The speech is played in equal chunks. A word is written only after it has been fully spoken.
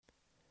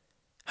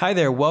Hi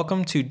there,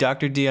 welcome to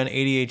Dr. D on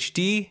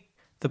ADHD,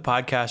 the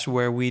podcast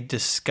where we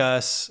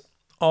discuss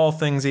all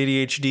things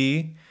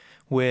ADHD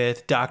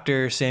with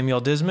Dr.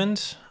 Samuel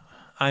Dismond.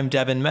 I'm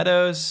Devin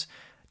Meadows.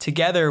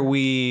 Together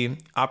we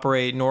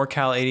operate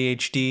NorCal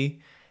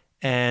ADHD,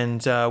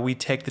 and we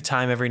take the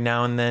time every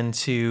now and then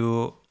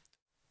to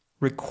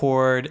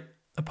record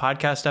a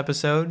podcast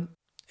episode.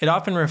 It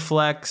often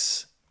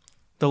reflects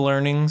the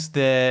learnings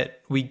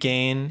that we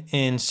gain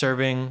in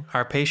serving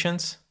our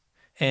patients.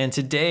 And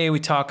today we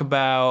talk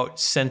about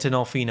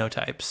sentinel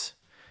phenotypes.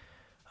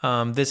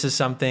 This is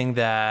something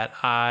that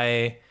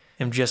I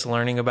am just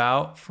learning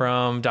about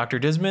from Dr.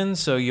 Dismond.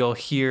 So you'll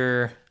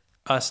hear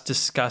us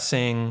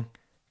discussing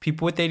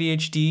people with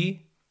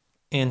ADHD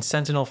and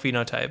sentinel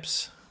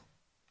phenotypes.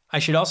 I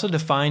should also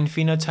define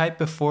phenotype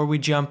before we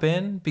jump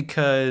in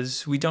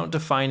because we don't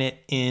define it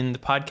in the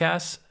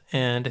podcast,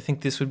 and I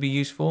think this would be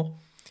useful.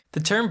 The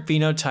term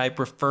phenotype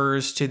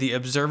refers to the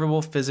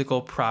observable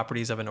physical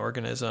properties of an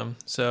organism.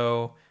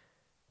 So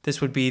this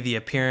would be the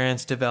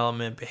appearance,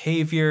 development,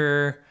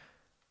 behavior.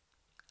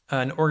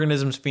 An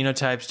organism's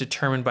phenotype is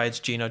determined by its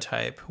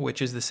genotype,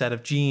 which is the set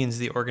of genes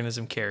the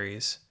organism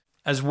carries,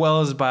 as well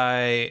as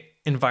by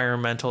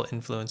environmental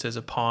influences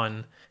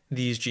upon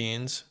these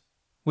genes.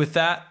 With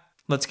that,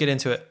 let's get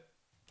into it.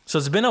 So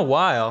it's been a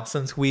while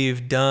since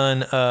we've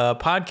done a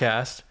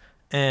podcast,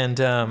 and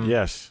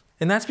yes,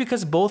 and that's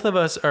because both of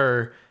us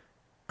are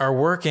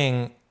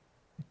working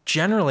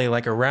generally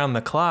like around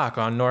the clock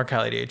on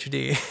NorCal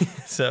ADHD.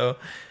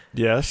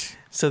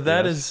 So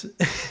that is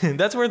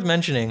that's worth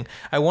mentioning.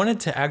 I wanted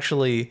to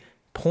actually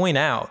point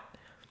out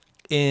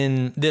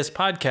in this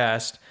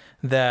podcast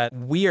that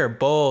we are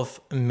both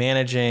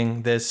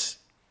managing this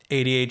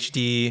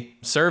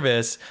ADHD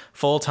service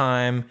full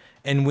time.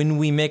 And when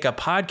we make a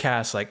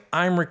podcast, like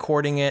I'm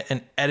recording it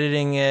and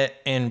editing it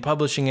and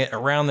publishing it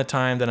around the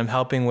time that I'm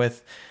helping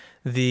with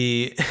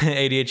the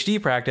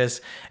ADHD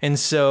practice. And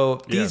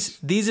so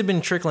these have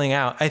been trickling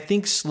out, I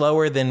think,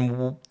 slower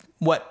than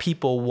what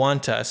people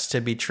want us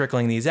to be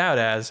trickling these out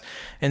as.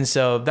 And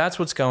so that's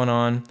what's going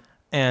on.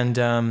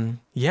 And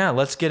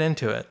let's get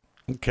into it.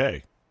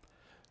 Okay.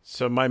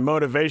 So my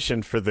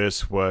motivation for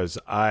this was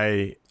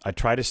I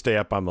try to stay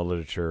up on the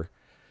literature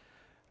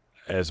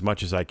as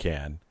much as I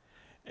can.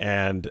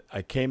 And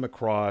I came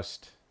across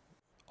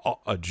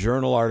a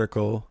journal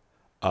article,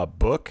 a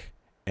book,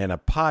 and a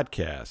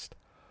podcast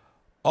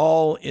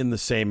all in the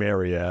same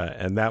area,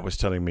 and that was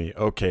telling me,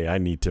 okay, I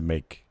need to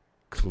make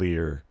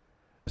clear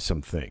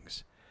some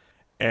things.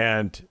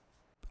 And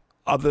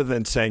other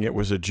than saying it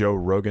was a Joe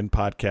Rogan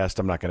podcast,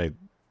 I'm not going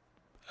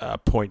to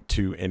point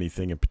to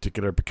anything in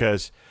particular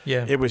because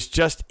it was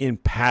just in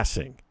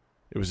passing.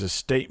 It was a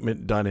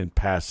statement done in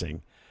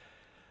passing.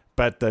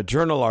 But the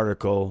journal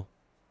article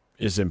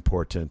is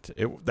important.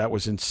 That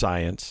was in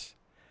Science.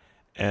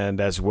 And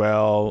as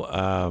well,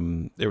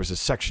 there was a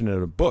section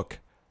in a book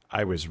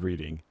I was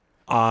reading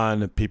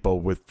on people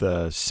with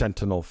the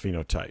sentinel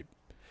phenotype.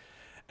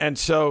 And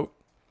so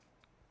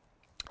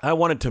I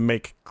wanted to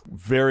make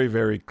very,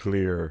 very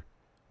clear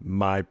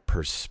my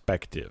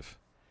perspective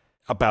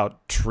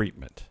about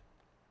treatment.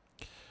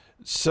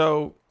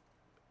 So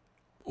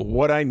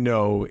what I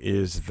know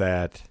is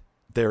that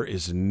there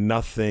is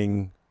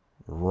nothing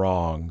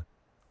wrong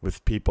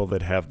with people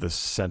that have the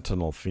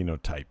sentinel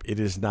phenotype. It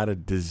is not a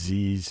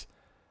disease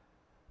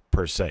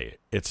per se.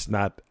 It's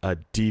not a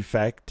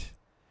defect.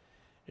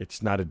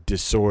 It's not a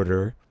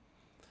disorder,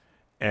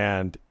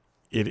 and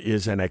it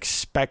is an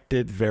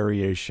expected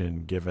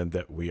variation given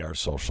that we are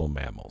social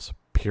mammals,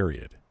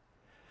 period.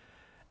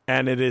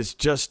 And it is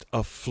just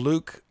a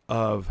fluke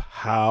of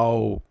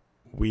how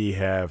we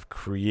have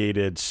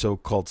created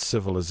so-called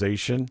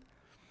civilization,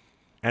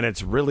 and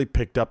it's really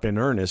picked up in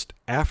earnest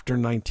after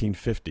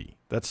 1950.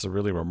 That's the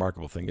really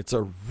remarkable thing. It's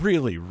a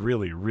really,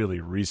 really, really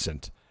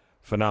recent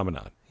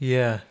phenomenon.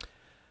 Yeah.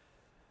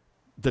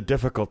 The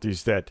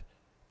difficulties that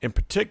in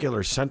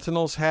particular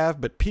sentinels have,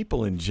 but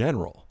people in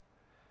general.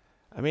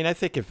 I mean, I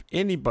think if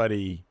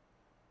anybody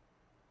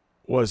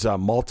was a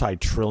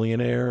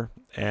multi-trillionaire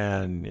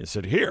and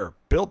said, here,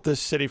 build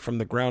this city from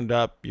the ground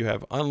up, you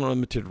have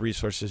unlimited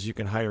resources, you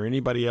can hire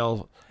anybody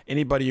else,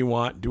 anybody you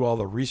want, do all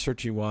the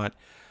research you want,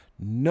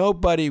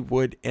 nobody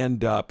would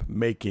end up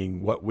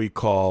making what we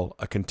call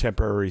a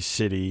contemporary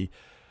city,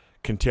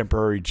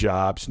 contemporary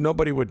jobs.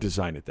 Nobody would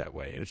design it that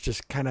way. It's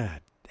just kind of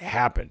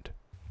happened.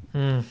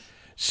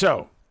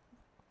 So,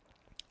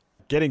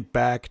 getting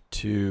back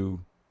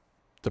to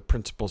the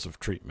principles of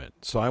treatment.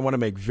 So I want to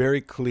make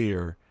very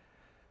clear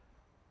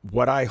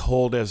what I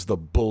hold as the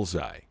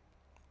bullseye.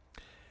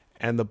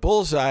 And the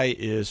bullseye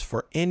is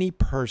for any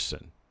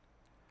person,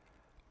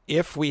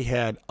 if we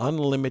had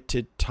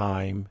unlimited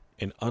time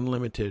and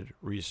unlimited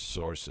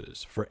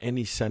resources for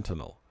any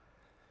sentinel,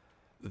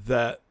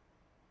 that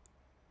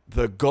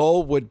the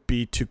goal would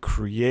be to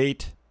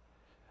create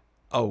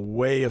a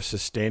way of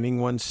sustaining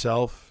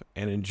oneself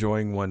and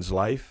enjoying one's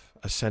life,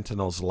 a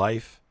sentinel's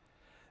life,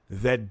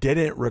 that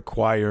didn't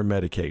require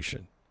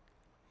medication.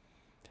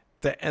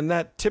 And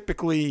that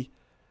typically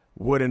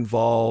would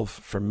involve,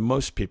 for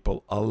most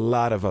people, a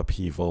lot of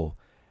upheaval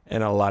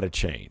and a lot of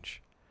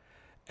change.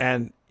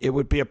 And it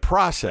would be a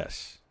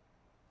process.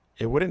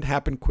 It wouldn't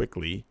happen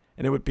quickly,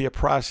 and it would be a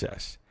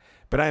process.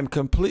 But I am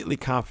completely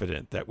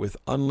confident that with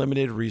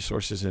unlimited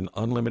resources and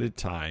unlimited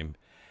time,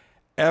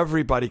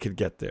 everybody could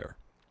get there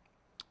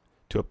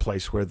to a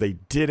place where they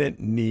didn't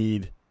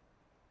need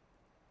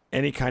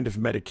any kind of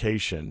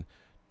medication.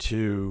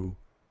 To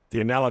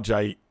the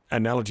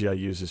analogy I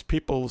use is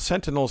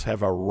sentinels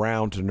have a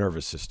round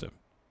nervous system.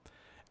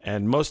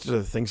 And most of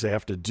the things they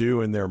have to do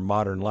in their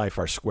modern life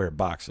are square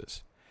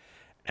boxes.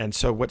 And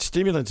so what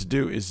stimulants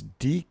do is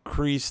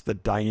decrease the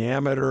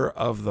diameter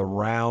of the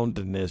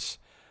roundness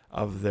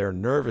of their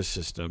nervous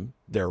system,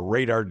 their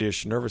radar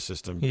dish nervous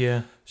system,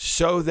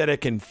 so that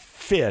it can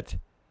fit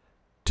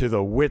to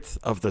the width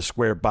of the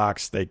square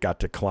box they got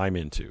to climb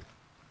into.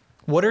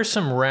 What are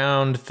some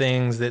round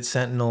things that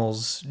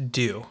sentinels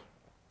do?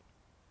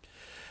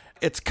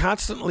 It's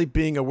constantly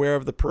being aware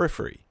of the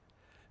periphery.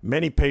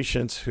 Many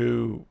patients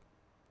who,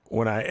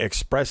 when I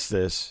express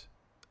this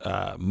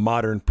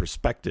modern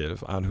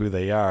perspective on who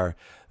they are,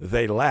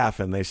 they laugh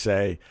and they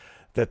say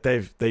that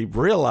they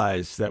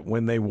realize that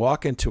when they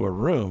walk into a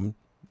room,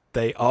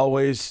 they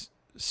always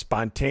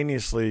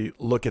spontaneously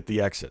look at the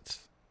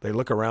exits. They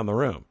look around the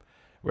room.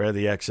 Where are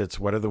the exits?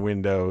 What are the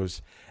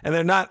windows? And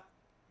they're not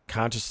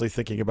consciously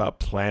thinking about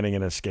planning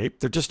an escape.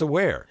 They're just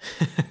aware.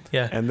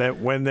 Yeah. And that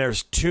when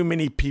there's too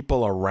many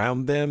people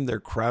around them, they're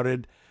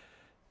crowded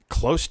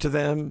close to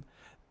them,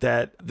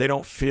 that they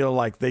don't feel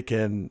like they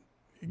can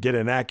get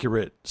an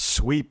accurate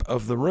sweep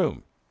of the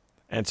room.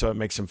 And so it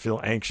makes them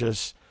feel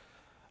anxious,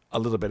 a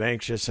little bit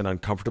anxious and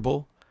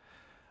uncomfortable.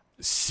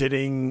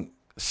 Sitting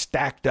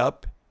stacked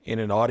up in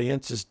an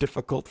audience is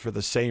difficult for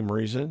the same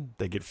reason.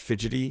 They get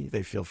fidgety.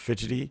 They feel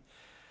fidgety.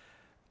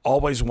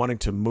 Always wanting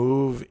to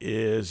move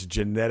is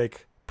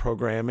genetic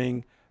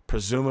programming,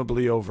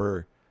 presumably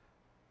over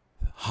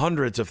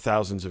hundreds of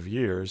thousands of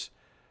years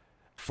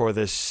for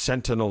this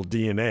sentinel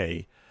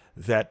DNA,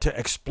 that to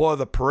explore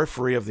the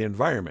periphery of the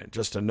environment,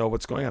 just to know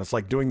what's going on. It's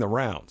like doing the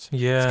rounds.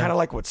 Yeah. It's kind of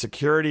like what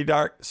security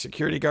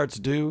guards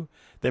do.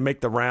 They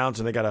make the rounds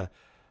and they got to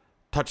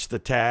touch the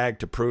tag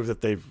to prove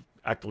that they've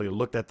actually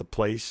looked at the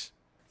place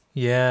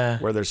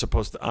where they're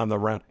supposed to on the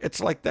round.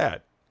 It's like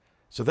that.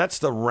 So that's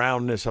the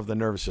roundness of the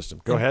nervous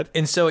system. Go ahead.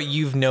 And so what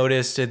you've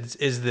noticed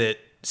is that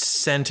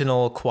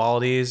sentinel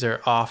qualities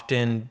are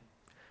often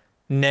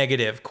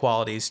negative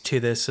qualities to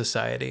this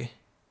society.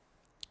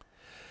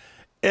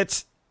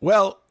 It's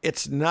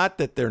not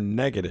that they're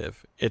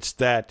negative. It's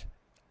that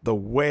the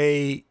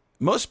way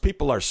most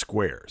people are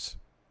squares.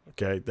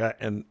 Okay,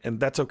 and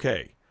that's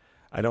okay.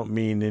 I don't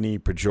mean any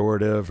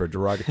pejorative or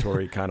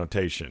derogatory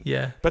connotation.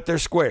 Yeah. But they're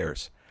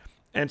squares.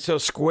 And so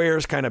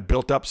squares kind of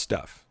built up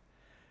stuff.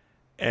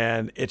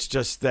 And it's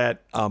just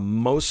that a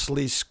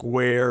mostly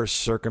square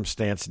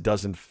circumstance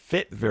doesn't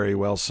fit very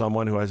well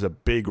someone who has a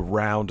big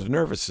round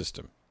nervous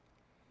system.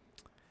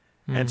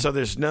 And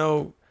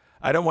so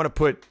I don't want to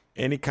put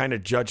any kind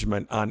of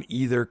judgment on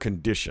either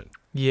condition.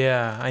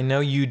 Yeah, I know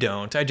you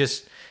don't.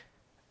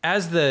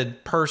 As the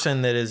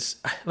person that is,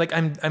 like,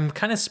 I'm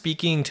kind of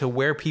speaking to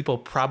where people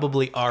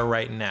probably are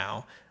right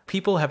now.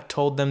 People have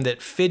told them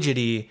that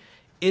fidgety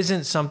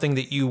isn't something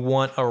that you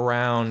want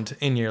around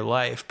in your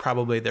life,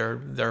 probably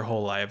their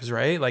whole lives,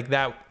 right? Like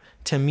that,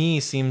 to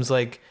me, seems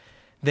like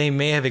they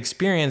may have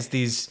experienced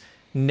these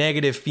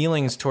negative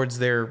feelings towards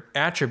their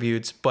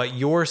attributes, but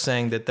you're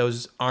saying that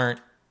those aren't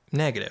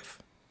negative.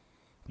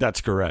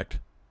 That's correct.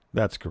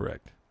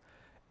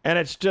 And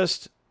it's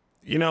just,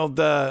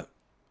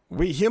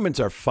 we humans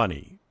are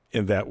funny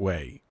in that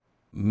way.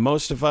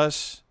 Most of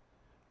us,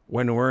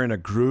 when we're in a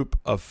group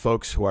of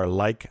folks who are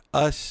like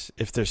us,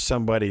 if there's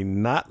somebody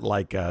not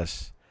like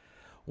us,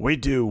 we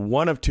do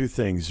one of two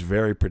things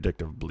very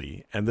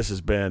predictably. And this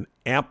has been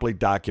amply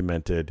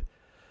documented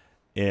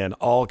in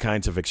all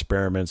kinds of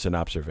experiments and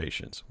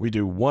observations. We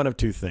do one of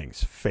two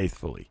things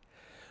faithfully.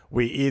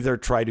 We either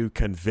try to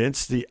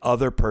convince the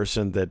other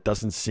person that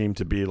doesn't seem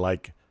to be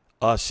like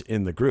us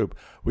in the group,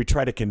 we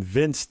try to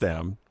convince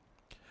them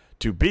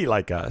to be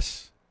like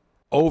us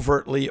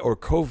overtly or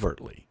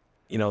covertly.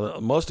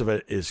 Most of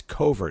it is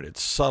covert.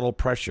 It's subtle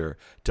pressure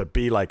to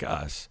be like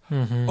us.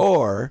 Mm-hmm.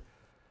 Or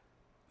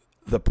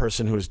the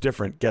person who is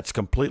different gets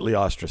completely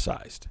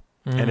ostracized.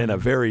 Mm-hmm. And in a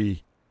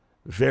very,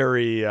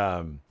 very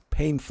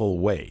painful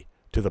way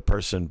to the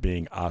person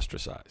being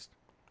ostracized.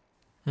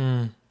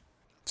 Mm.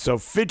 So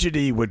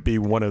fidgety would be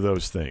one of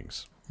those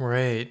things.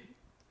 Right.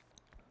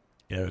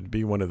 Yeah, it would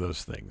be one of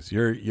those things.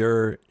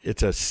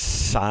 It's a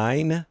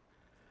sign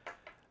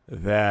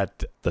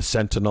that the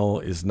sentinel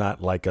is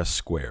not like us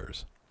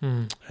squares.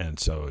 Mm. And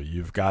so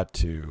you've got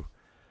to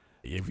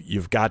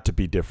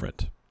be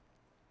different.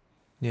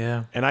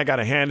 Yeah. And I got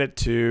to hand it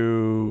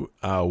to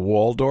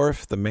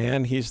Waldorf, the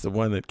man. He's the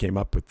one that came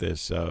up with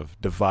this of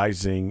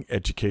devising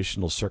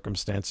educational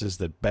circumstances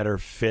that better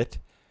fit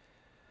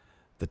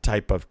the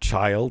type of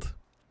child.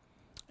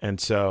 And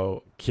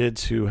so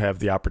kids who have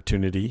the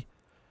opportunity,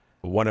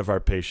 one of our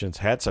patients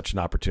had such an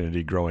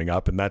opportunity growing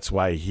up, and that's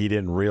why he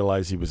didn't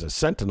realize he was a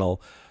sentinel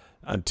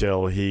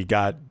until he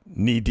got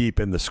knee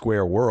deep in the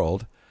square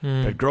world.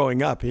 But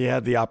growing up, he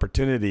had the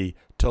opportunity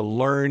to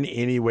learn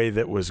any way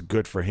that was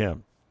good for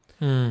him.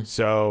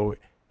 So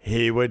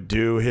he would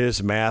do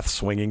his math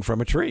swinging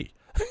from a tree.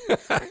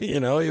 He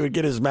would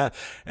get his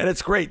math. And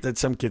it's great that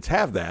some kids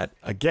have that.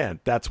 Again,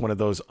 that's one of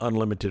those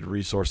unlimited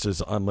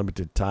resources,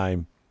 unlimited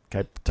time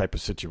type of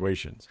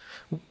situations.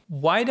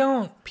 Why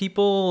don't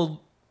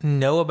people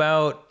know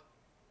about,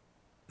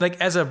 like,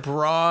 as a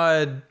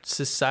broad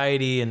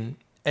society and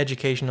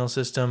educational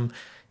system,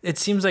 it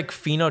seems like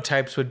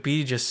phenotypes would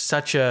be just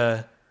such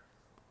an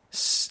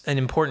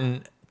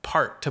important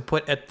part to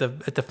put at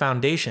the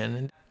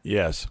foundation.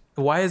 Yes.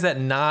 Why is that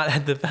not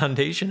at the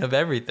foundation of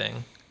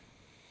everything?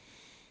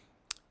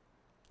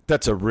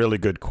 That's a really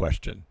good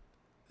question.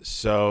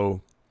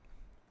 So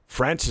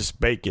Francis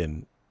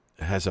Bacon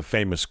has a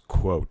famous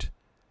quote.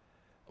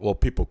 Well,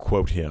 people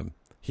quote him.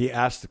 He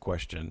asked the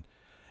question,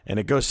 and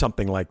it goes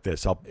something like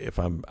this,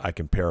 I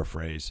can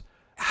paraphrase.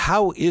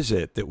 How is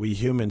it that we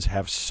humans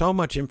have so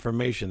much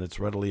information that's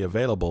readily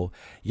available,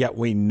 yet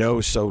we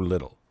know so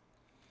little?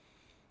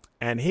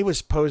 And he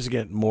was posing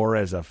it more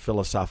as a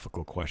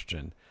philosophical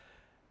question.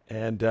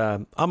 And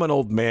I'm an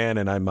old man,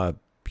 and I'm a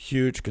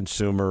huge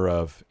consumer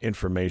of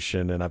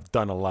information, and I've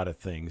done a lot of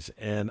things.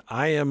 And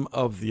I am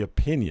of the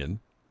opinion,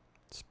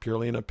 it's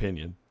purely an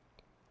opinion,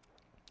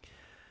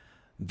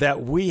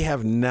 that we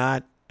have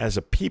not, as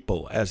a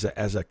people, as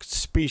a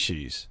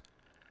species,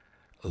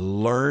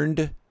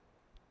 learned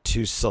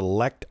to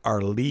select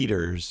our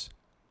leaders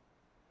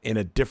in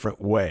a different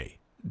way,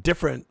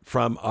 different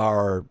from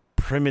our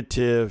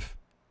primitive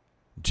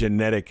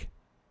genetic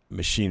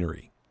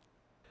machinery.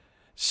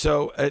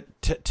 So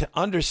to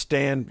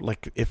understand,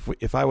 like,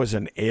 if I was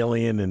an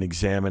alien and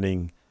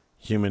examining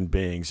human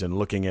beings and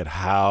looking at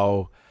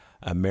how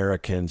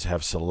Americans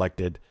have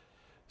selected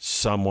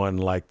someone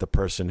like the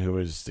person who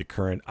is the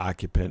current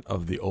occupant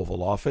of the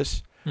Oval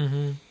Office,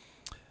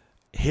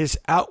 his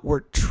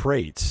outward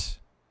traits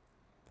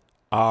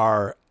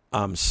are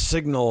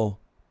signal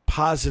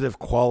positive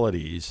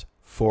qualities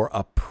for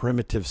a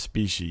primitive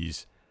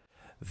species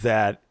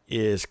that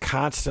is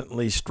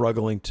constantly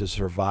struggling to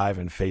survive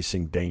and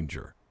facing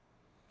danger.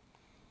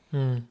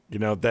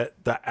 That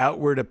the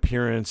outward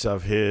appearance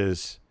of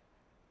his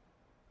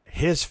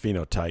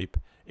phenotype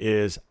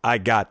is, I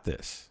got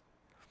this.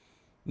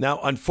 Now,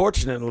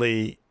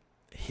 unfortunately,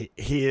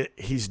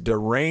 he's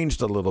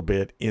deranged a little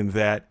bit in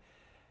that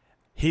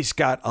he's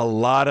got a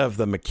lot of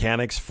the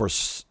mechanics for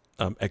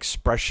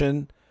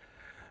expression,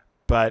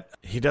 but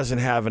he doesn't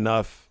have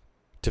enough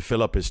to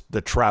fill up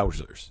the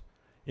trousers.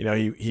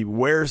 He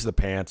wears the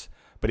pants,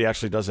 but he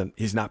actually doesn't.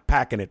 He's not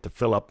packing it to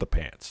fill up the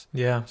pants,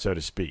 so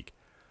to speak.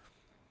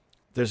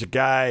 There's a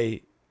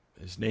guy,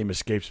 his name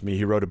escapes me.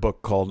 He wrote a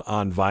book called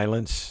On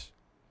Violence.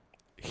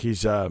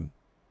 He's a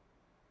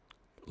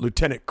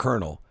lieutenant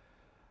colonel,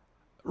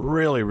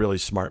 really, really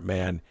smart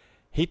man.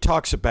 He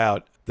talks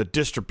about the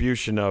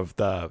distribution of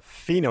the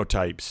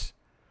phenotypes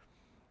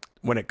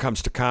when it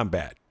comes to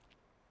combat.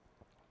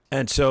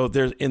 And so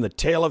there's, in the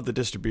tail of the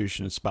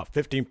distribution, it's about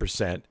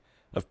 15%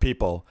 of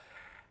people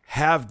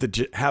have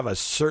a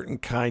certain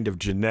kind of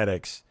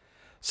genetics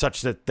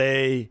such that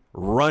they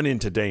run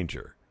into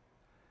danger.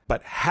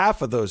 But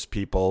half of those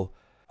people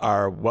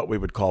are what we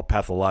would call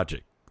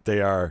pathologic. They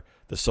are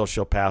the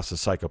sociopaths, the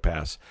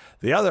psychopaths.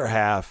 The other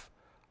half,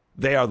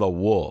 they are the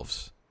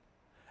wolves.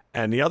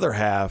 And the other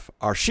half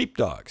are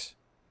sheepdogs.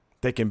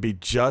 They can be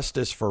just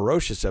as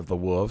ferocious as the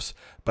wolves,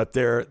 but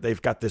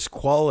they've got this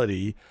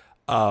quality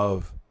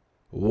of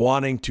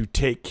wanting to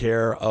take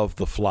care of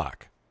the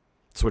flock.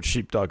 That's what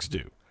sheepdogs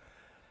do.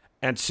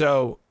 And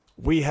so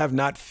we have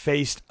not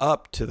faced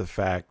up to the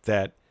fact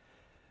that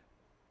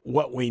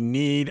what we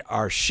need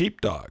are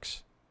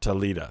sheepdogs to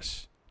lead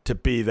us, to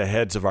be the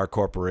heads of our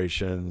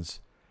corporations,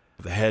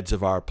 the heads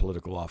of our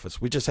political office.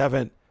 We just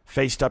haven't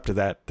faced up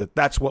to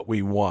that's what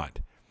we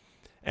want.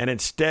 And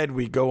instead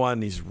we go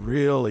on these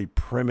really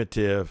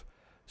primitive,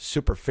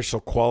 superficial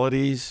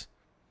qualities,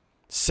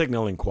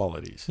 signaling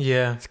qualities.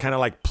 Yeah. It's kind of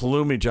like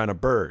plumage on a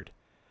bird.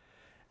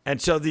 And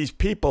so these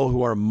people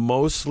who are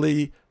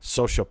mostly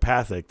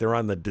sociopathic, they're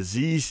on the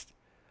diseased,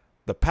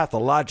 the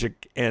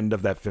pathologic end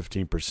of that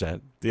 15%,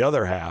 the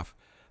other half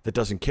that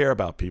doesn't care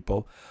about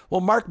people.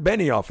 Well, Mark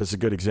Benioff is a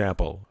good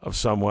example of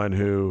someone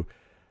who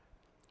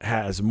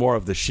has more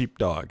of the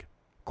sheepdog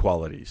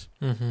qualities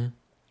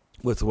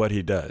with what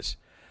he does.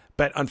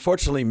 But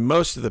unfortunately,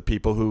 most of the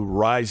people who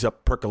rise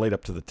up, percolate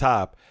up to the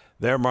top,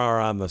 they're more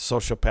on the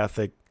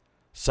sociopathic,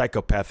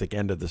 psychopathic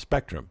end of the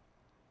spectrum.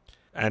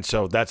 And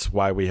so that's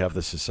why we have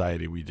the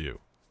society we do.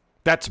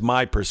 That's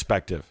my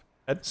perspective.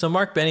 So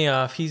Mark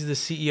Benioff, he's the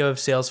CEO of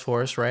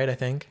Salesforce, right? I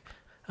think.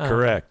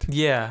 Correct.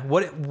 Yeah.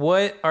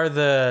 What are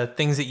the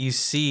things that you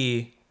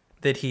see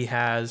that he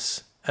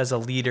has as a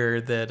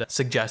leader that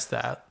suggest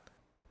that?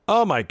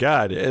 Oh my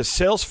God.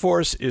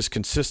 Salesforce is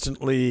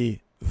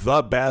consistently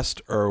the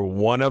best or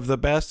one of the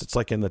best. It's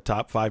like in the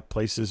top 5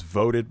 places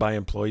voted by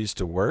employees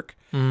to work.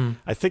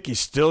 I think he's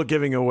still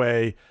giving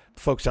away,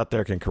 folks out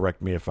there can correct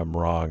me if I'm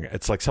wrong,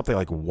 it's like something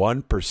like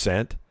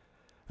 1%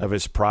 of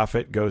his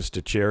profit goes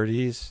to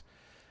charities.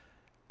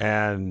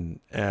 and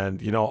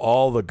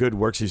all the good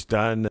works he's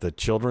done, the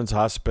Children's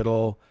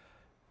Hospital.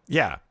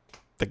 Yeah,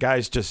 the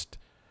guy's just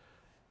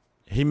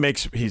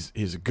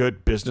he's a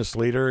good business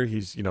leader.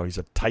 He's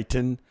a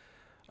titan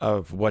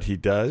of what he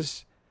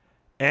does,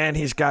 and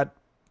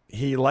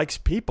he likes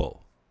people.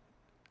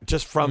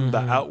 Just from the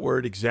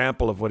outward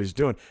example of what he's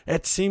doing,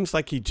 it seems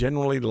like he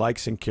generally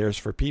likes and cares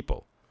for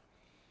people.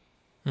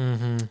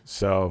 Mm-hmm.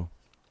 So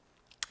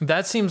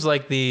that seems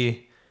like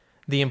the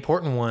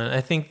important one.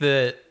 I think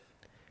that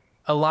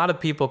a lot of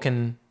people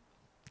can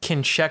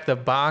check the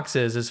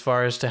boxes as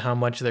far as to how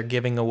much they're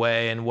giving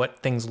away and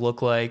what things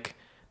look like,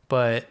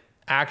 but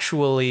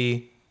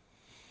actually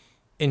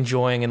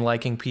enjoying and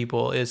liking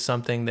people is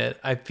something that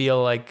I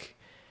feel like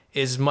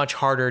is much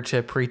harder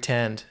to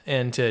pretend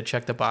and to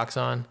check the box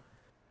on.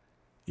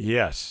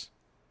 Yes.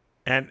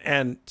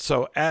 And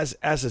so as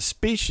a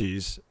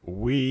species,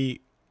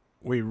 we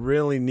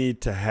really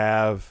need to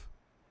have,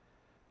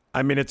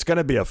 I mean, it's going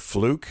to be a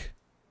fluke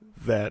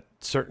that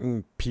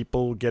certain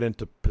people get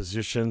into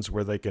positions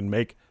where they can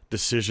make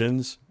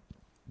decisions,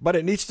 but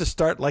it needs to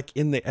start like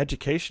in the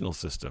educational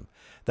system.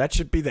 That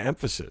should be the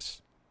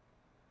emphasis.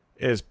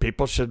 Is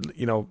people should,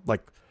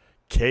 like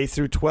K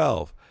through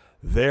 12,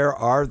 there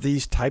are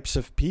these types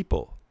of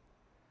people.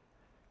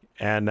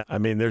 And I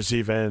mean, there's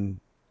even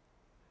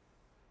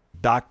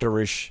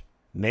doctorish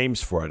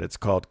names for it. It's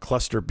called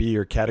cluster B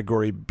or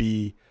category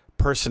B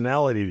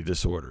personality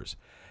disorders.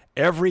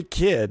 Every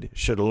kid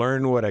should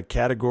learn what a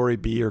category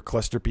B or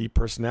cluster B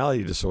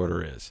personality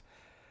disorder is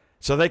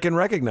so they can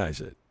recognize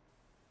it.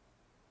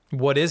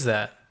 What is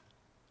that?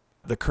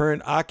 The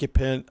current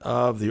occupant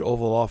of the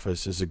Oval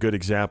Office is a good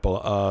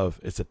example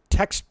it's a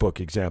textbook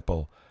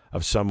example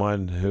of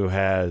someone who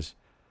has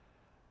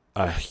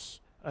a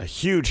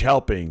huge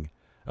helping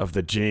of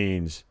the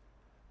genes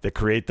that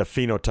create the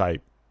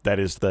phenotype that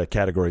is the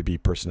category B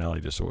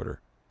personality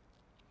disorder.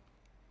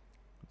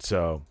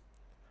 So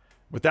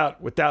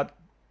without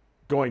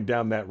going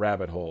down that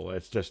rabbit hole,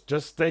 it's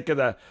just think of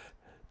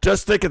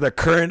the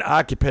current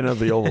occupant of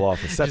the Oval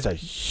Office. That's a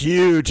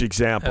huge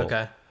example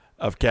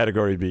of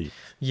category B.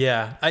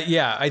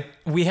 Yeah.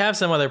 We have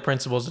some other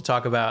principles to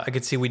talk about. I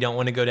could see we don't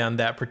want to go down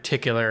that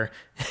particular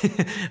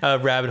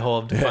rabbit hole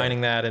of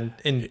defining that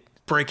and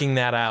breaking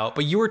that out.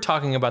 But you were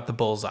talking about the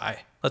bullseye.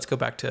 Let's go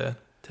back to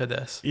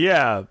this.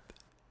 Yeah.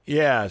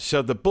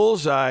 So the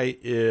bullseye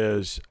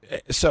is,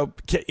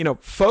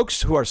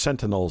 folks who are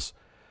sentinels,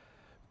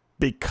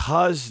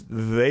 because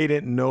they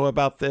didn't know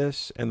about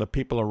this and the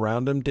people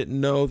around them didn't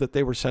know that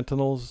they were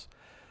sentinels,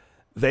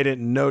 they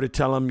didn't know to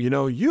tell them,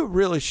 you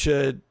really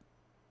should,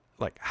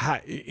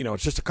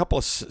 it's just a couple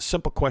of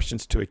simple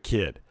questions to a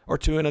kid or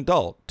to an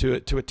adult,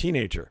 to a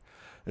teenager.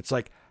 It's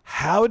like,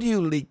 how do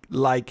you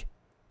like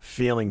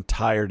feeling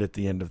tired at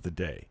the end of the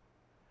day?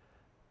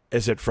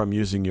 Is it from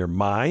using your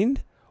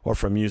mind or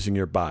from using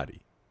your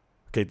body?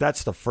 Okay,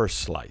 that's the first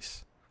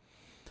slice.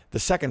 The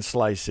second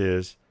slice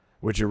is,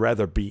 would you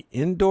rather be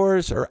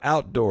indoors or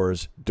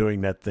outdoors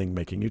doing that thing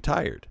making you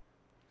tired?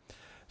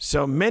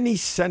 So many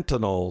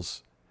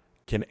sentinels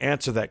can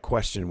answer that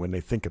question when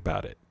they think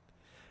about it.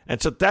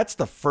 And so that's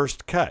the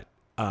first cut.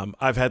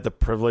 I've had the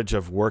privilege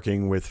of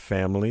working with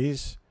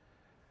families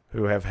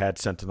who have had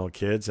sentinel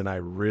kids, and I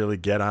really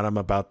get on them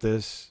about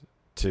this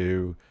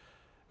to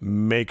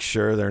make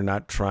sure they're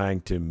not trying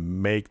to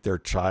make their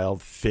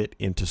child fit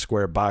into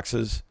square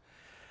boxes.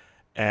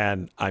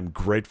 And I'm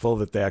grateful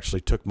that they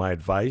actually took my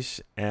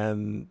advice.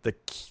 And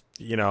it's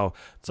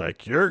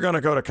like, you're going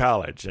to go to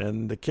college,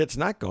 and the kid's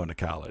not going to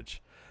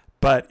college,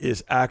 but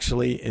is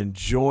actually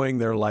enjoying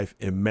their life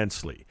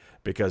immensely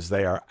because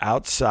they are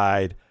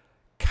outside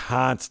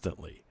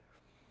constantly.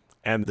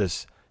 And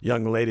this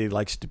young lady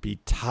likes to be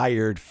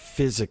tired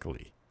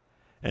physically.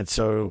 And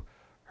so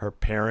her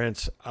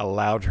parents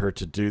allowed her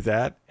to do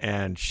that,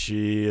 and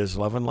she is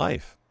loving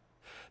life.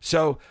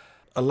 So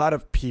a lot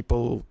of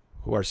people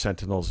who are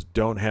sentinels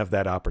don't have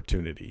that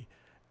opportunity.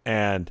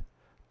 And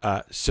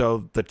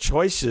so the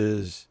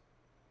choices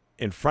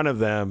in front of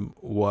them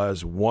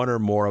was one or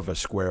more of a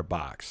square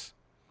box.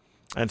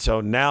 And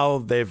so now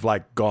they've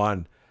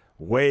gone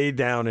way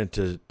down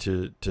into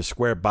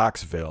square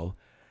boxville,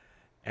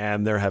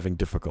 and they're having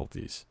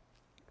difficulties.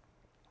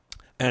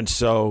 And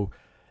so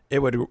it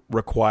would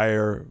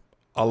require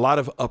a lot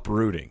of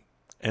uprooting.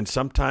 And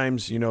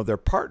sometimes, their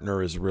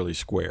partner is really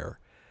square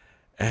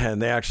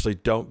and they actually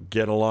don't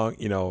get along,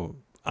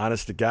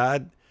 honest to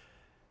God,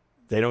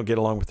 they don't get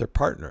along with their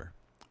partner.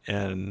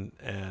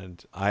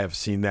 And I have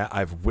seen that.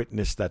 I've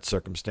witnessed that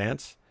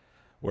circumstance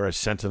where a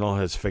sentinel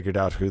has figured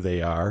out who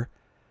they are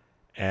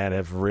and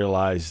have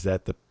realized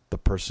that the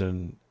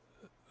person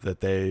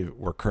that they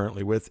were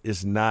currently with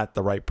is not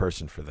the right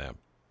person for them.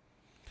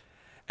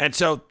 And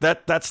so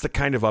that's the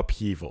kind of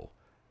upheaval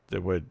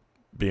that would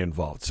be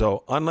involved.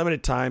 So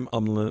unlimited time,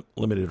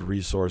 unlimited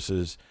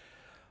resources.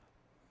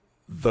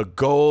 The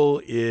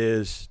goal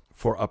is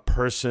for a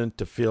person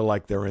to feel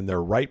like they're in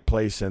their right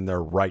place and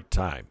their right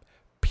time,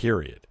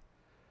 period.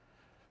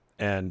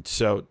 And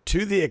so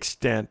to the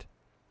extent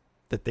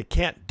that they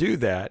can't do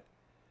that,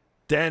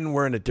 then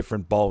we're in a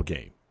different ball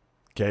game.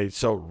 Okay,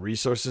 so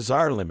resources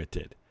are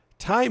limited.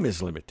 Time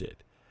is limited.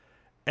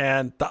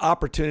 And the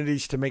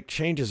opportunities to make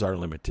changes are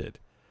limited.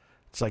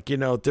 It's like,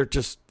 they're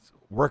just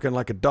working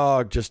like a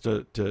dog just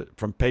to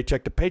from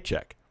paycheck to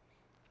paycheck.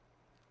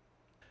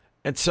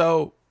 And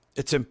so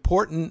it's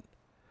important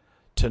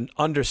to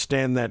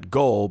understand that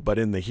goal, but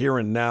in the here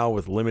and now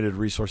with limited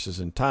resources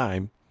and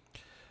time,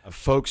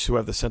 folks who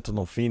have the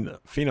sentinel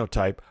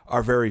phenotype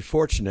are very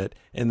fortunate,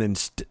 and then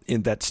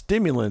in that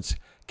stimulants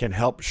can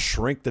help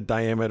shrink the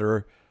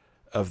diameter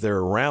of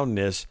their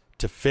roundness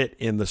to fit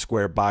in the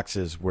square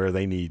boxes where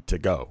they need to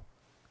go.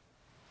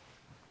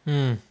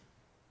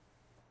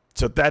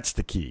 So that's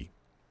the key.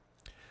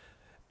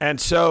 And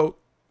so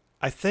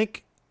I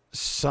think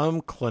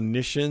some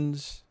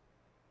clinicians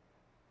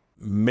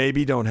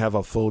maybe don't have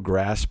a full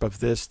grasp of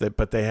this,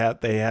 but they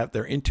have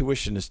their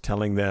intuition is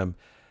telling them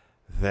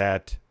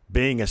that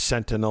being a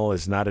sentinel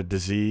is not a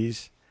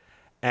disease.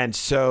 And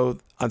so,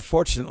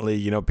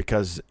 unfortunately,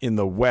 because in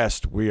the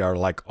West, we are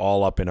like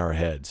all up in our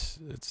heads.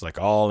 It's like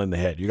all in the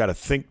head. You got to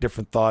think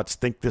different thoughts,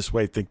 think this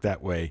way, think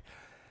that way.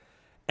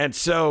 And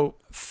so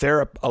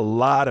a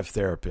lot of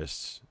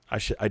therapists,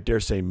 I dare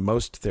say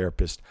most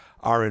therapists,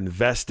 are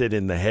invested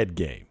in the head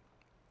game.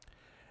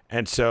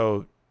 And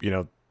so,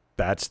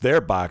 that's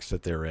their box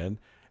that they're in.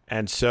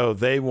 And so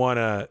they want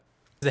to...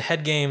 Is the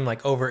head game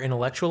like over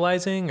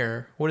intellectualizing,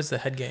 or what is the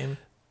head game?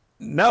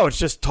 No, it's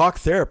just talk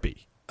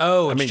therapy.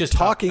 Oh, it's just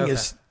talking okay.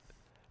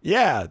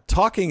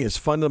 Talking is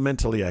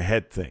fundamentally a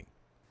head thing.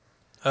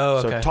 Oh,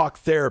 okay. So talk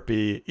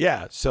therapy,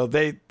 so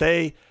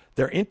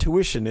their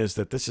intuition is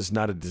that this is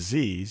not a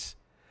disease,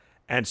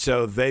 and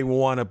so they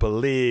want to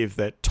believe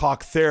that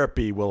talk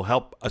therapy will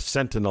help a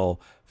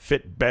sentinel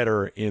fit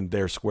better in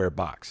their square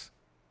box.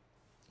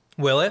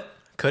 Will it?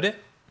 Could it?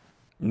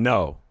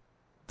 No.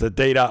 The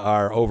data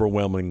are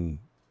overwhelming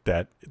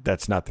that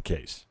that's not the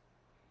case.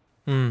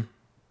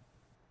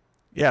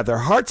 Yeah, their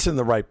heart's in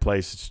the right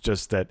place. It's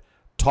just that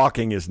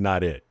talking is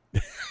not it.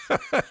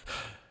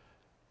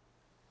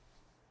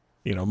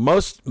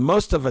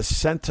 Most of a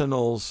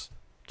sentinel's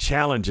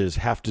challenges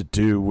have to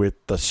do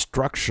with the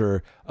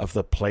structure of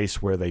the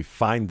place where they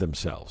find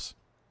themselves.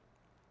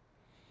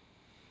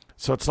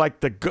 So it's like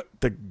the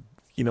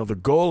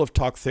goal of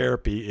talk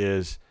therapy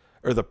is,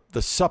 or the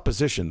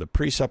presupposition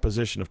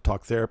of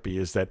talk therapy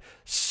is that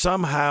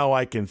somehow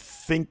I can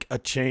think a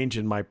change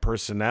in my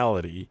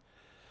personality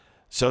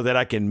so that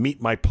I can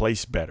meet my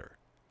place better.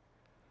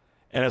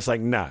 And it's like,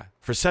 nah,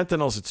 for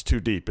sentinels, it's too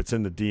deep. It's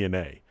in the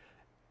DNA.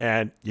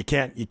 And you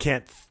can't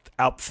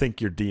outthink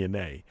your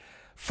DNA.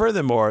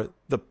 Furthermore,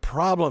 the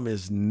problem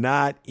is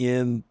not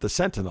in the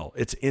sentinel.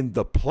 It's in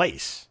the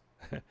place.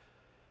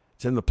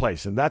 It's in the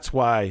place. And that's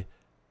why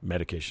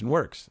medication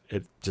works.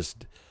 It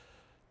just,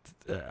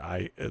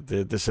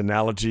 this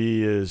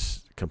analogy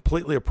is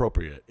completely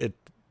appropriate. It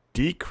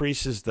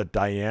decreases the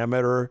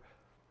diameter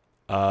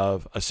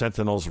of a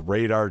sentinel's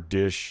radar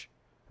dish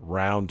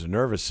round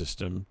nervous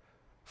system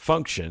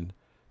function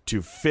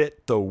to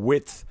fit the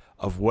width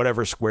of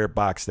whatever square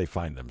box they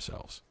find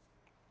themselves.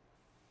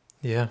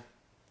 Yeah.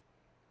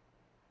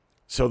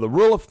 So the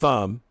rule of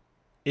thumb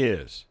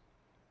is,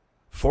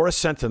 for a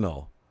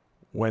sentinel,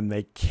 when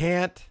they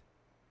can't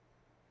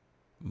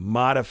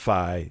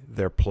modify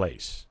their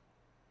place,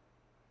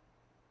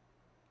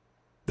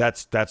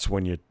 that's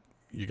when you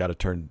got to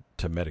turn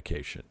to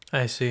medication.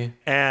 I see.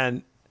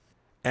 And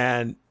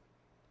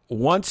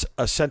once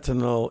a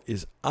sentinel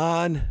is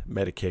on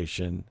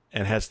medication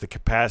and has the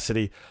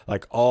capacity,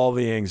 like all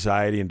the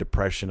anxiety and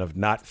depression of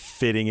not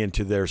fitting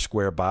into their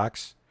square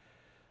box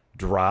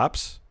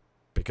drops,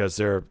 because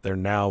they're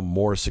now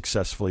more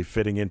successfully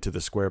fitting into the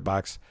square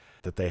box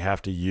that they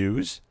have to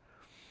use,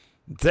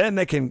 then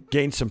they can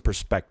gain some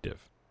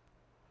perspective.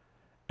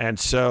 And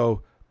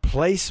so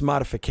place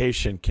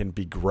modification can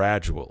be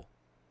gradual.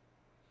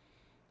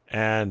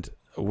 And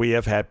we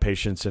have had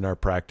patients in our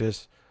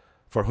practice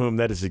for whom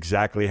that has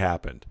exactly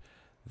happened.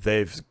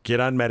 They've get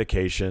on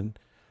medication,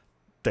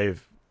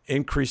 they've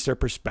increased their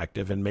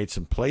perspective and made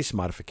some place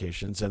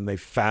modifications, and they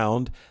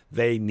found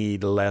they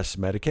need less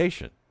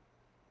medication.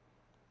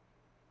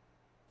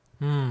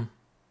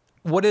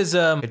 What is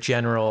a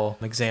general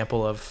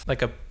example of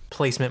like a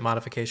placement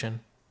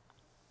modification?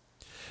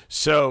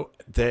 So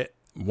the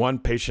one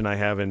patient I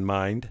have in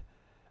mind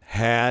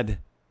had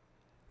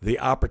the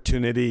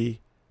opportunity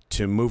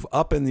to move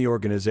up in the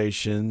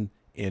organization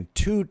in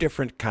two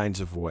different kinds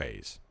of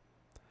ways.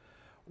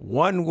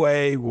 One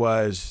way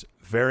was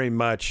very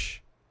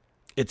much,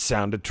 it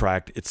sounded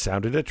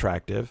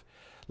attractive.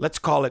 Let's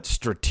call it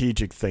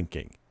strategic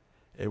thinking.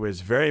 It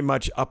was very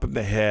much up in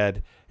the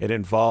head. It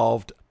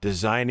involved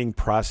designing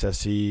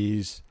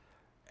processes,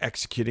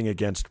 executing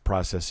against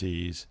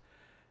processes.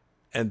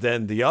 And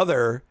then the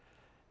other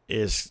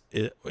is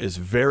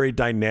very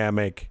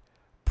dynamic.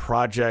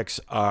 Projects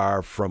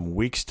are from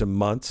weeks to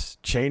months,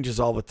 changes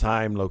all the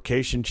time,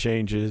 location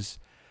changes,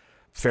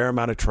 fair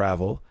amount of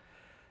travel.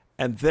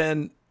 And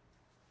then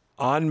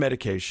on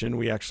medication,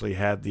 we actually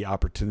had the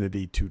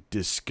opportunity to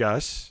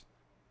discuss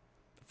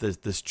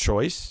this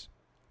choice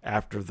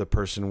after the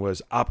person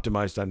was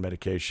optimized on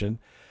medication.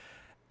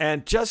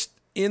 And just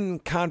in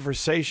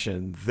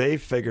conversation, they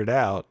figured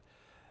out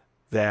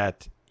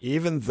that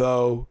even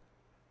though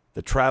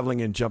the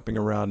traveling and jumping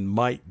around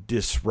might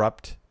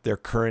disrupt their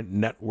current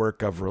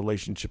network of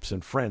relationships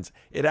and friends,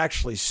 it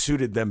actually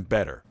suited them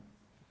better.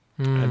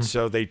 And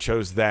so they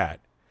chose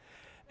that.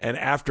 And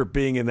after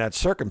being in that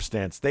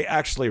circumstance, they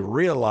actually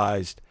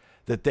realized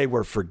that they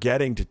were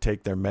forgetting to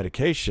take their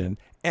medication,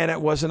 and it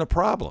wasn't a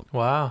problem.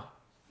 Wow.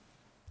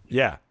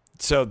 Yeah.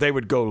 So they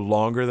would go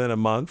longer than a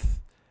month,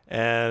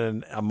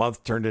 and a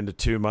month turned into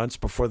 2 months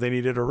before they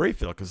needed a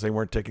refill because they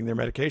weren't taking their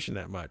medication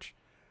that much.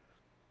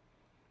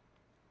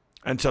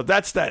 And so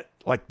that's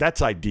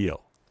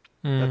ideal.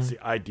 That's the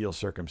ideal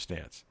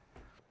circumstance.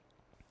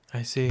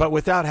 I see. But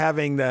without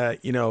having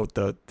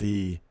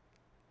the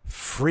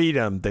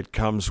freedom that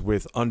comes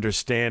with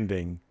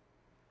understanding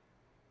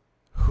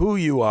who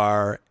you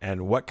are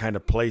and what kind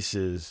of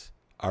places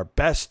are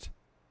best,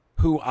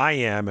 who I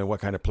am and what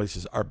kind of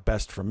places are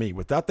best for me.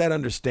 Without that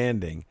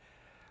understanding,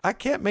 I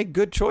can't make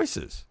good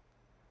choices.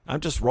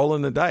 I'm just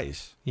rolling the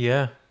dice.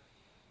 Yeah.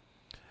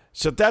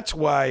 So that's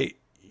why,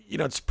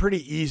 it's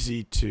pretty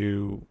easy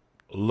to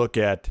look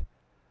at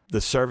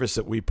the service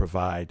that we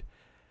provide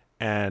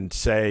and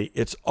say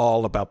it's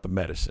all about the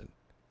medicine,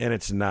 and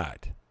it's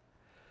not.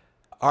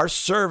 Our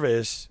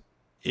service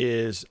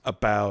is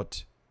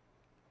about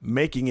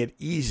making it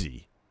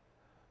easy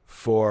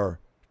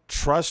for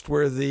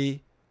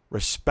trustworthy,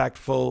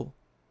 respectful,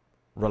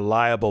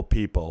 reliable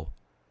people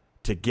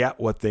to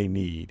get what they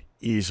need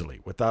easily,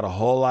 without a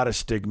whole lot of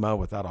stigma,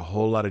 without a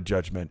whole lot of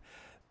judgment.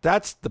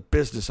 That's the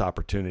business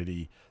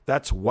opportunity.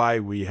 That's why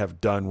we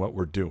have done what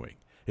we're doing.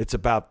 It's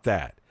about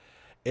that.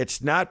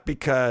 It's not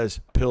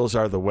because pills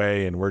are the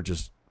way and we're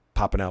just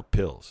popping out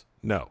pills.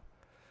 No.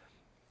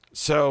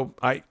 So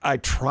I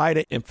try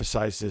to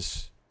emphasize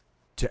this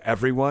to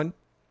everyone.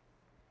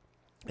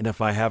 And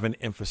if I haven't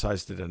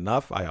emphasized it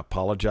enough, I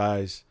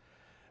apologize.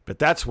 But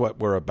that's what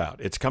we're about.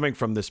 It's coming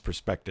from this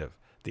perspective.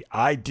 The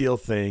ideal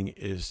thing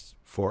is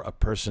for a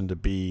person to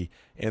be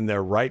in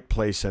their right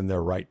place and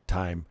their right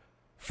time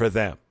for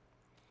them.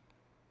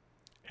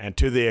 And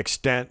to the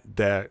extent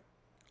that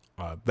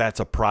that's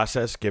a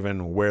process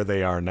given where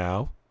they are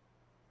now,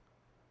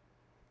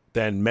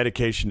 then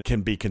medication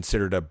can be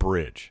considered a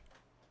bridge,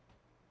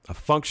 a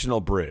functional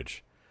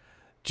bridge,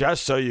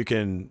 just so you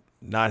can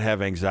not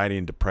have anxiety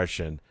and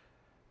depression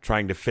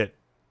trying to fit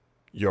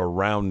your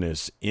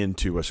roundness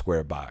into a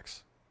square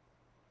box.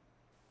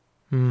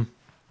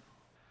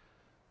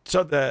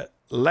 So the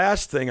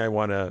last thing I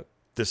want to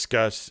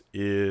discuss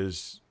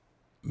is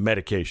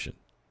medication.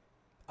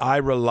 I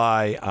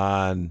rely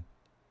on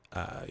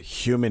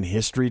human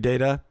history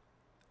data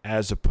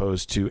as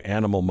opposed to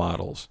animal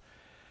models.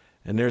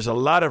 And there's a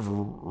lot of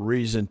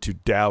reason to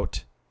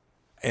doubt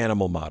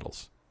animal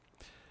models.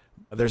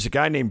 There's a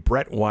guy named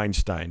Brett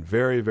Weinstein,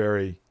 very,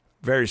 very,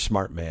 very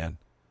smart man,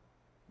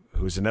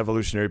 who's an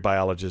evolutionary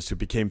biologist who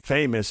became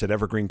famous at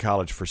Evergreen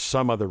College for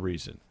some other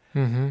reason.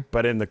 Mm-hmm.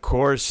 But in the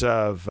course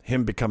of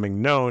him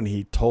becoming known,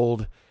 he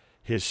told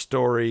his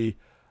story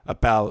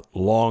about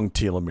long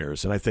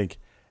telomeres. And I think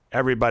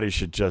everybody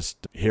should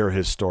just hear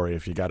his story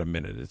if you got a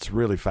minute. It's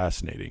really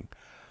fascinating.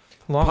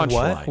 Long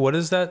Punchline. what? What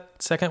is that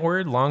second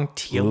word? Long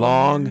telomeres?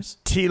 Long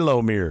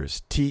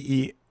telomeres.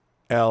 Telomeres.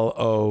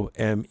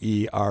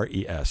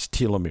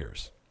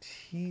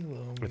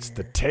 Telomeres. It's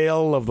the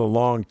tale of the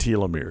long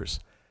telomeres.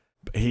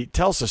 He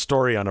tells a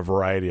story on a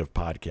variety of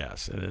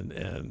podcasts,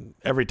 and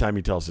every time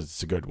he tells it,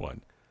 it's a good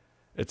one.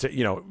 It's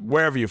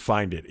wherever you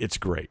find it, it's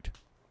great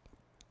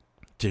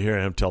to hear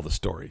him tell the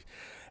story,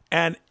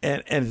 and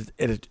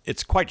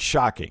it's quite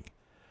shocking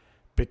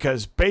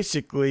because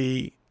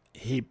basically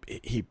he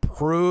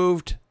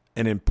proved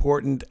an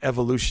important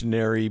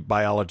evolutionary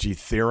biology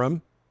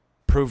theorem,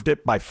 proved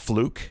it by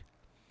fluke.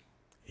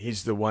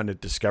 He's the one that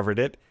discovered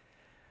it,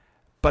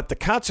 but the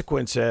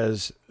consequence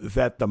is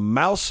that the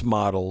mouse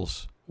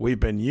models we've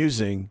been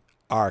using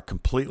are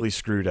completely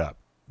screwed up.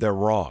 They're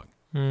wrong.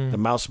 The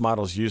mouse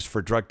models used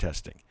for drug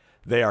testing,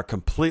 they are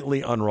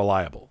completely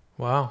unreliable.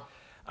 Wow.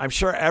 I'm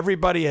sure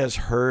everybody has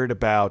heard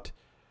about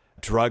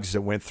drugs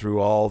that went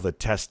through all the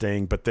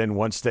testing, but then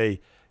once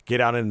they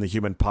get out in the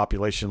human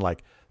population,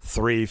 like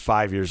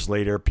 3-5 years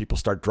later, people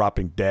start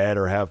dropping dead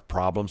or have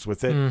problems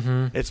with it.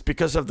 Mm-hmm. It's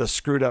because of the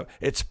screwed up.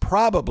 It's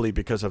probably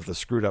because of the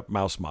screwed up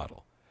mouse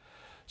model.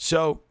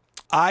 So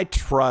I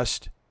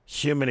trust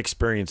human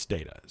experience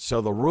data.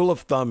 So the rule of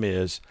thumb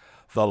is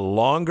the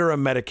longer a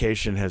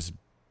medication has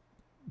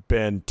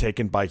been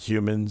taken by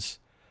humans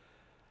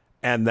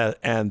and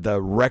the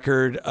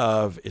record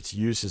of its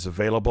use is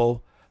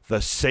available,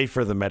 the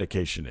safer the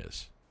medication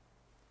is.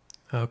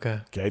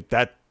 Okay. Okay.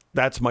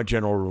 That's my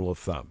general rule of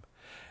thumb.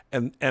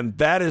 And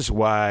that is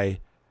why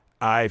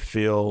I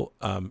feel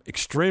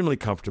extremely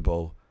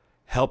comfortable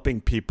helping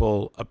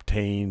people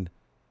obtain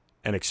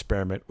an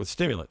experiment with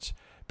stimulants,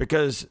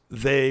 because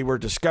they were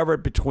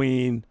discovered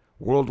between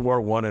World War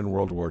I and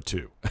World War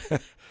II.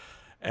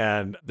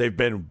 And they've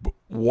been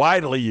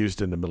widely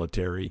used in the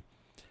military.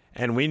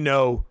 And we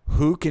know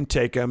who can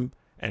take them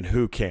and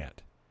who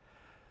can't.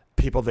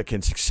 people that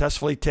can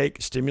successfully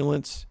take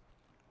stimulants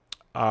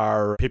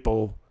are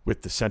people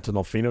with the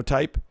sentinel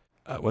phenotype.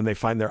 When they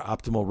find their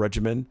optimal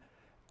regimen,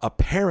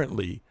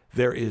 apparently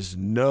there is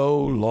no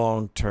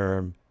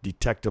long-term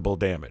detectable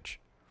damage.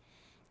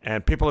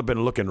 And people have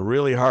been looking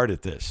really hard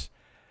at this.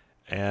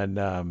 And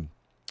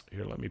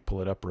here, let me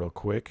pull it up real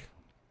quick.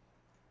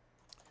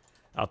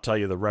 I'll tell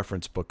you the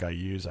reference book I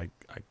use. I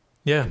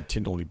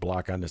continually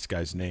block on this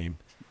guy's name.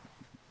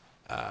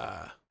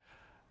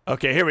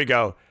 Okay, here we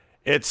go.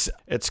 It's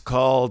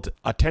called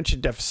Attention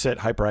Deficit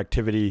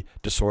Hyperactivity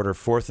Disorder,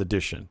 4th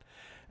edition.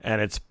 And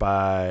it's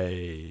by,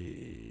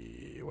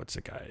 what's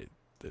the guy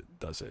that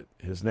does it?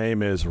 His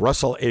name is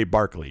Russell A.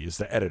 Barkley. He's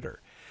the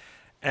editor.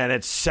 And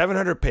it's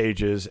 700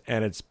 pages,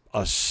 and it's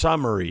a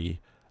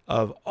summary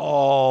of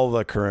all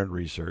the current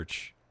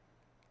research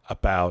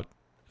about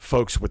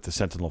folks with the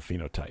sentinel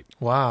phenotype.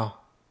 Wow.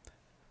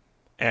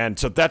 And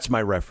so that's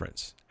my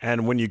reference.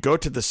 And when you go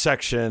to the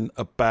section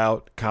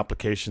about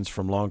complications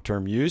from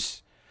long-term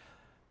use,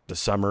 the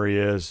summary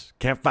is,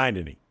 can't find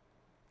any.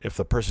 If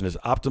the person is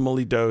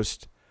optimally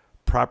dosed,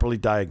 properly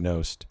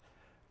diagnosed,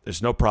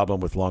 there's no problem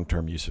with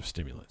long-term use of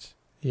stimulants.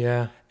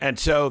 Yeah. And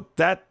so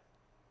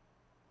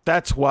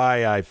that's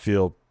why I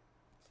feel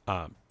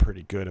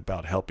pretty good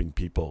about helping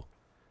people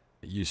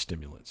use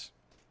stimulants.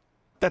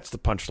 That's the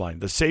punchline.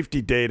 The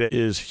safety data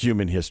is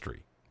human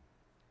history.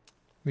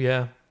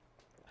 Yeah.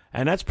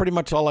 And that's pretty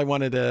much all I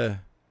wanted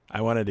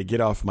to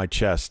get off my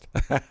chest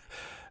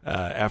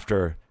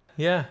after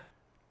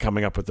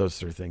coming up with those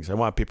 3 things. I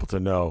want people to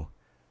know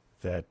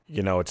that,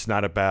 it's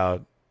not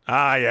about,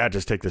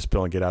 just take this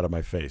pill and get out of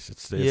my face.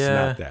 It's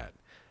not that.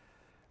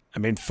 I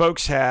mean,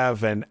 folks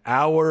have an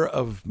hour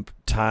of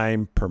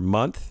time per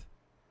month,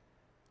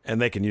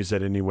 and they can use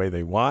that any way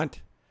they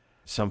want.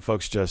 Some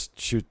folks just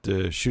shoot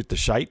the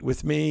shite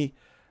with me,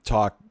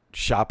 talk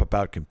shop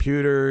about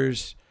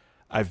computers.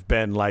 I've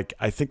been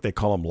I think they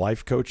call them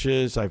life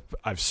coaches.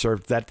 I've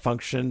served that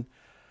function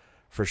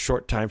for a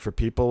short time for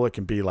people. It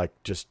can be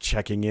just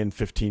checking in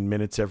 15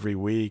 minutes every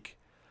week.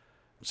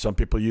 Some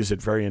people use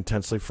it very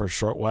intensely for a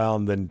short while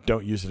and then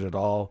don't use it at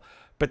all.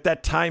 But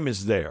that time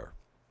is there.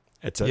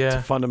 It's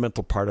a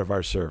fundamental part of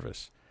our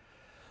service.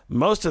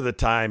 Most of the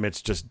time,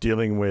 it's just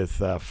dealing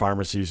with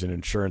pharmacies and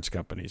insurance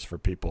companies for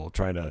people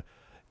trying to,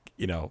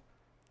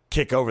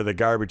 kick over the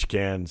garbage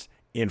cans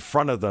in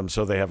front of them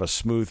so they have a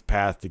smooth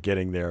path to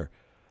getting their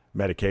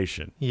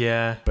medication.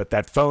 Yeah. But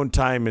that phone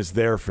time is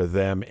there for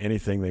them,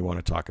 anything they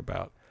want to talk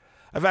about.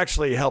 I've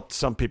actually helped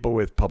some people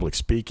with public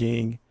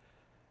speaking.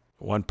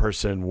 One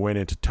person went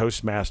into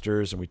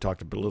Toastmasters, and we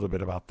talked a little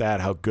bit about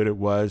that, how good it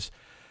was.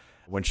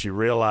 When she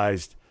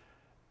realized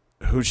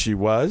who she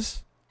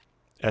was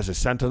as a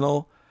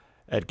sentinel,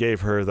 it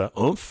gave her the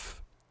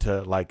oomph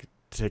to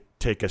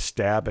take a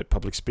stab at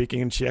public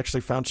speaking, and she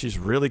actually found she's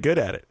really good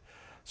at it.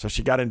 So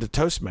she got into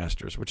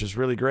Toastmasters, which is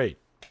really great.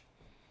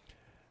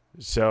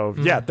 So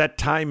that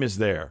time is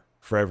there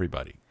for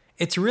everybody.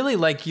 It's really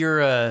like you're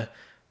a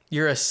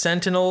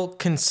sentinel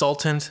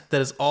consultant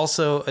that is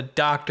also a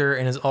doctor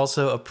and is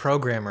also a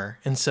programmer.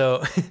 And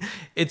so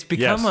it's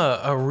become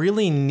a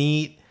really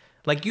neat,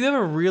 you have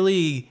a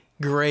really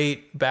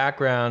great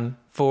background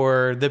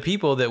for the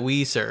people that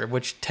we serve,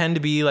 which tend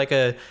to be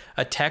a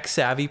tech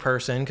savvy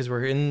person because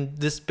we're in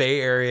this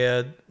Bay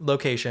Area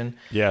location.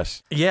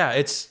 Yes. Yeah,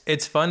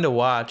 it's fun to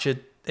watch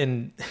it,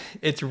 and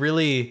it's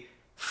really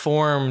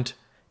formed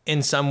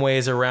in some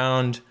ways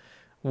around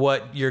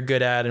what you're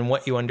good at and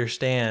what you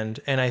understand,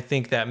 and I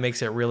think that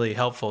makes it really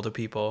helpful to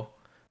people.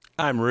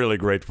 I'm really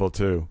grateful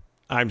too.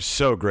 I'm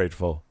so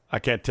grateful. I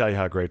can't tell you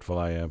how grateful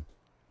I am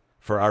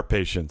for our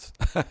patients.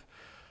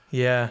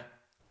 Yeah.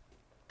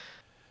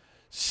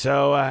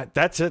 So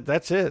that's it.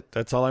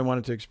 That's all I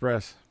wanted to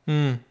express.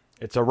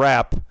 It's a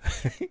wrap.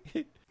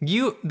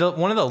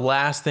 One of the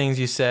last things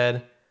you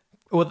said,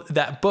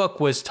 that book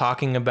was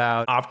talking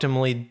about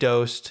optimally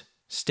dosed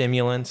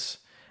stimulants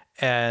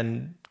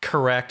and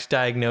correct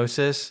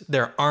diagnosis.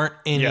 There aren't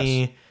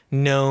any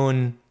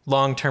known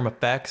long-term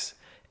effects.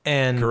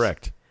 And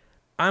correct.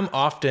 I'm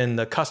often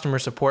the customer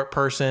support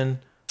person.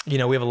 We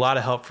have a lot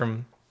of help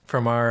from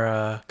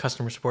our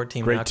customer support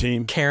team. Great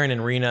team. Karen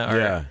and Rena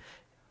are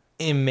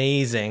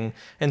amazing,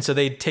 and so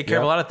they take care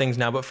of a lot of things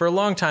now. But for a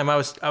long time, I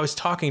was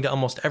talking to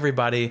almost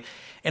everybody,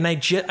 and I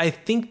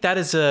think that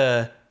is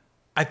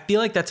I feel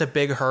like that's a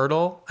big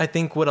hurdle. I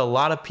think what a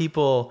lot of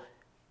people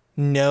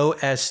know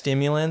as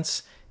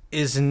stimulants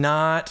is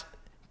not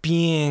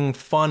being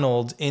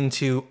funneled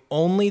into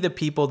only the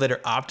people that are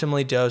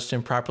optimally dosed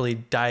and properly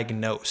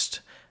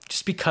diagnosed,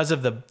 just because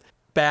of the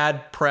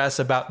bad press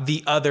about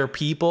the other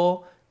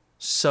people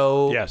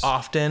so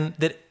often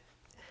that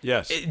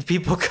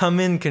people come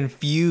in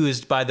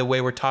confused by the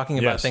way we're talking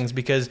about things,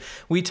 because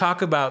we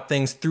talk about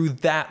things through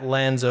that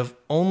lens of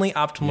only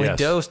optimally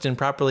dosed and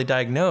properly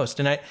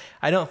diagnosed. And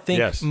I don't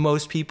think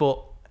most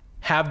people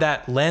have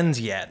that lens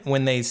yet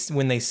when they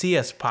see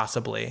us,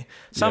 possibly.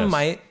 Some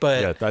might,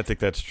 but I think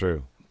that's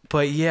true.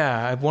 But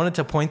I wanted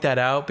to point that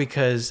out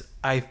because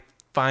I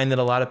find that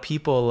a lot of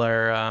people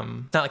are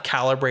not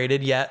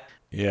calibrated yet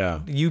Yeah.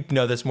 You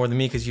know this more than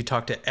me because you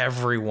talk to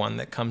everyone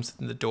that comes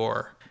in the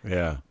door.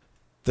 Yeah.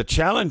 The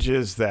challenge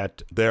is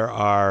that there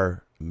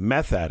are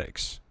meth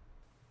addicts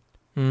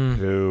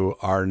who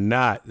are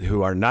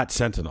not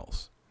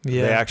sentinels.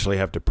 Yeah. They actually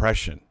have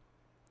depression.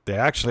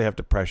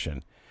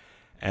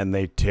 And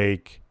they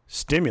take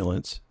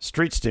stimulants,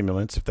 street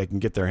stimulants. If they can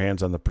get their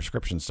hands on the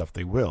prescription stuff,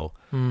 they will.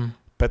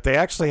 But they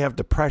actually have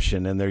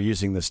depression, and they're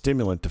using the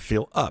stimulant to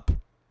feel up.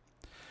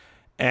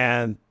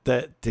 And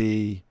that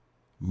the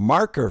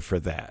marker for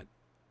that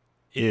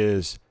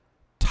is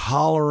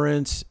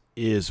tolerance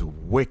is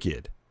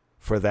wicked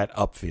for that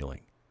up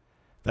feeling.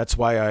 That's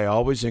why I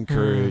always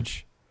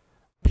encourage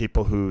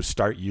people who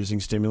start using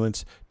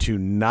stimulants to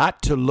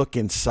not to look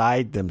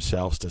inside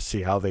themselves to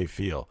see how they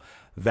feel.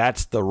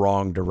 That's the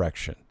wrong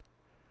direction.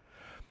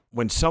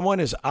 When someone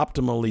is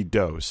optimally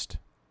dosed,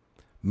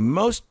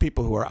 most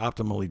people who are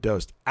optimally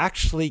dosed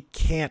actually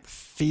can't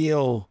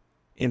feel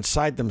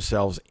inside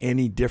themselves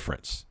any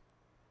difference.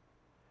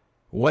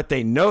 What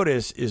they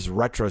notice is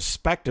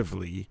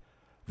retrospectively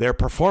their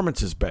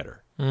performance is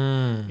better.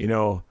 You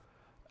know,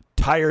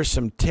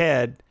 Tiresome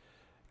Ted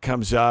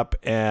comes up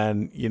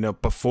and, you know,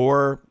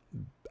 before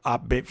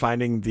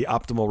finding the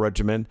optimal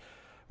regimen,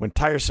 when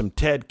Tiresome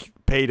Ted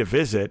paid a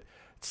visit,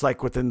 it's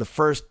like within the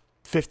first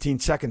 15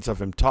 seconds of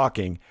him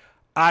talking,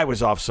 I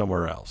was off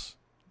somewhere else,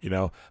 you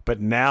know. But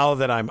now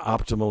that I'm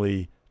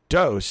optimally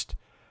dosed,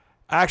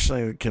 I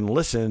actually can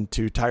listen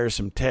to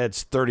Tiresome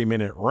Ted's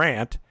 30-minute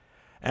rant,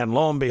 and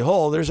lo and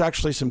behold, there's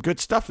actually some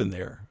good stuff in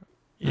there.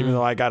 Even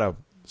though I got to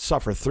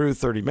suffer through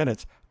 30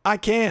 minutes, I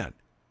can.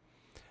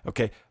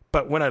 Okay,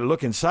 but when I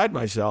look inside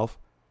myself,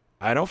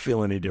 I don't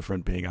feel any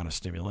different being on a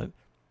stimulant.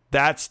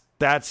 That's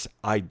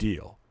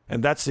ideal,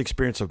 and that's the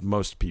experience of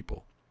most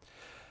people.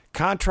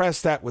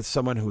 Contrast that with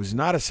someone who's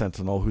not a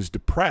sentinel, who's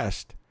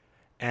depressed,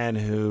 and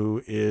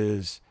who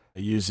is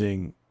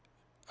using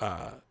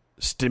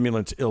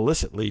stimulants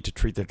illicitly to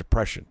treat their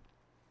depression.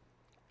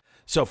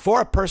 So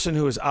for a person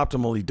who is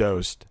optimally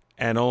dosed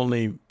and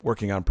only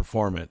working on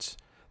performance,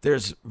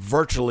 there's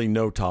virtually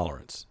no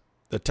tolerance.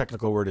 The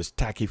technical word is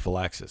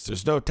tachyphylaxis.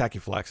 There's no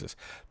tachyphylaxis.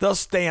 They'll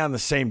stay on the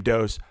same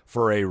dose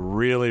for a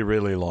really,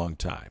 really long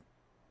time,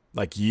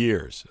 like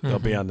years. They'll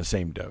be on the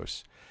same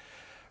dose.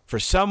 For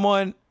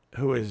someone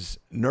who is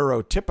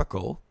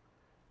neurotypical,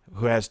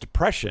 who has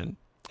depression,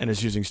 and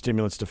is using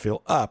stimulants to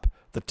feel up,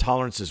 the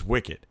tolerance is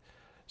wicked.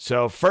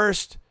 So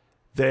first,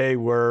 they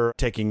were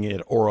taking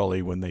it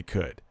orally when they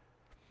could.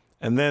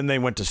 And then they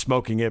went to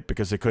smoking it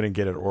because they couldn't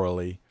get it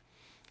orally.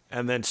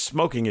 And then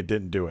smoking it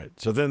didn't do it.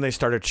 So then they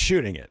started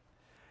shooting it.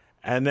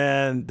 And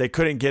then they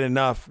couldn't get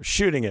enough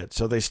shooting it.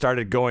 So they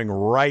started going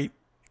right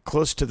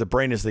close to the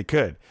brain as they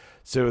could.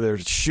 So they're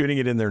shooting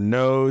it in their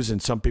nose,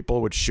 and some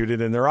people would shoot it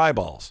in their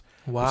eyeballs.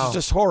 Wow. This is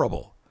just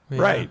horrible.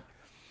 Yeah. Right.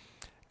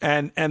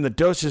 And the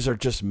doses are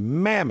just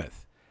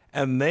mammoth.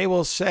 And they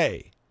will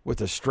say, with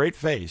a straight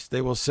face,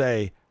 they will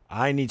say,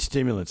 I need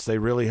stimulants. They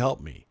really help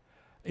me.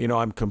 You know,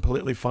 I'm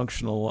completely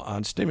functional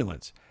on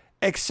stimulants.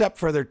 Except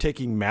for they're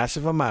taking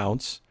massive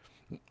amounts,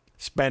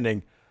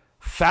 spending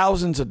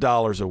thousands of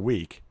dollars a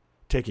week,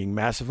 taking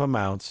massive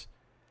amounts,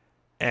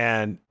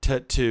 and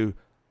to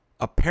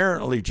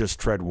apparently just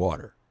tread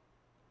water.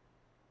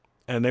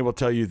 And they will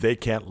tell you they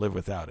can't live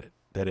without it,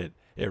 that it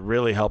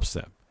really helps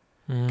them.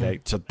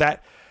 Okay, so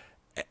that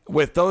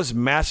with those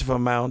massive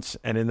amounts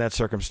and in that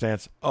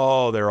circumstance, there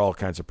are all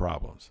kinds of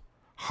problems.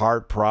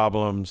 Heart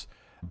problems,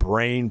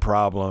 brain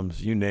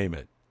problems, you name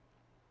it.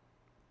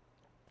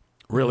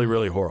 Really,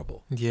 really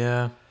horrible.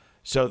 Yeah.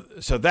 So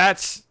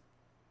that's,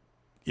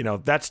 you know,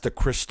 that's the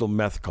crystal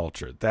meth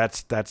culture.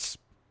 That's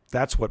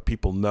what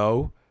people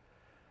know.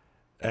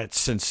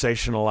 It's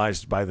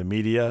sensationalized by the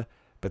media,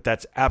 but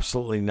that's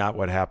absolutely not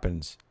what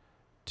happens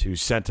to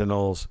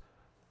sentinels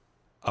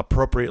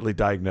appropriately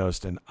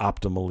diagnosed and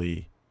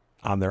optimally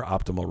on their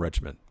optimal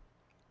regimen.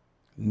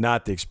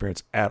 Not the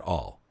experience at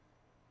all.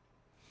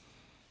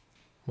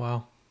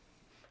 Wow.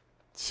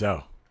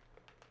 So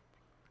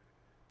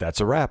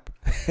that's a wrap.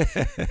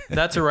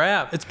 That's a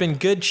wrap. It's been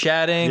good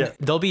chatting. Yeah.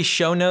 There'll be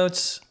show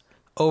notes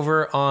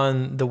over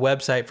on the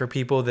website for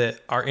people that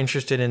are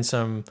interested in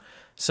some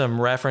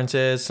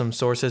references, some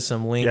sources,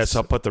 some links. Yes,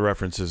 I'll put the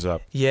references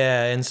up.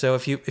 Yeah, and so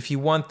if you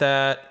want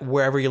that,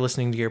 wherever you're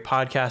listening to your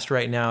podcast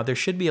right now, there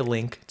should be a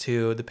link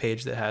to the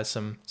page that has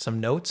some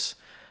notes.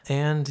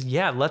 And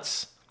yeah,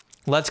 let's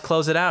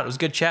close it out. It was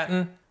good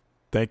chatting.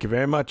 Thank you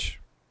very much.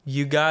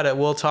 You got it.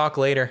 We'll talk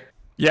later.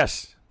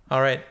 Yes.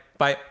 All right.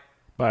 Bye.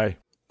 Bye.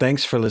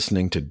 Thanks for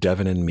listening to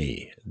Devin and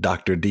me,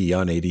 Dr. D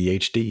on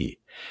ADHD.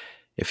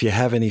 If you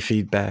have any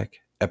feedback,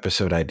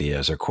 episode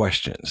ideas, or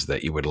questions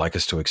that you would like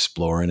us to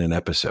explore in an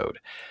episode,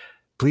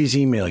 please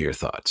email your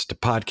thoughts to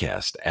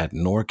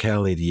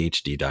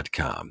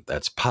podcast@norcaladhd.com.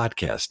 That's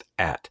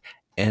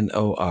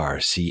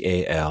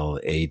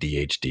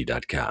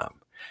podcast@norcaladhd.com.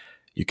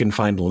 You can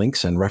find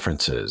links and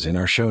references in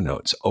our show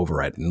notes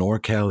over at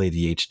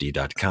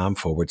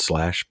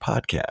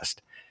norcaladhd.com/podcast.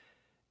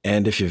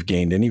 And if you've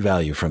gained any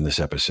value from this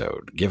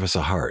episode, give us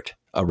a heart,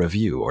 a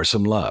review, or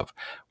some love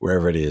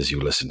wherever it is you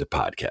listen to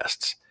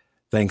podcasts.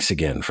 Thanks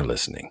again for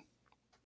listening.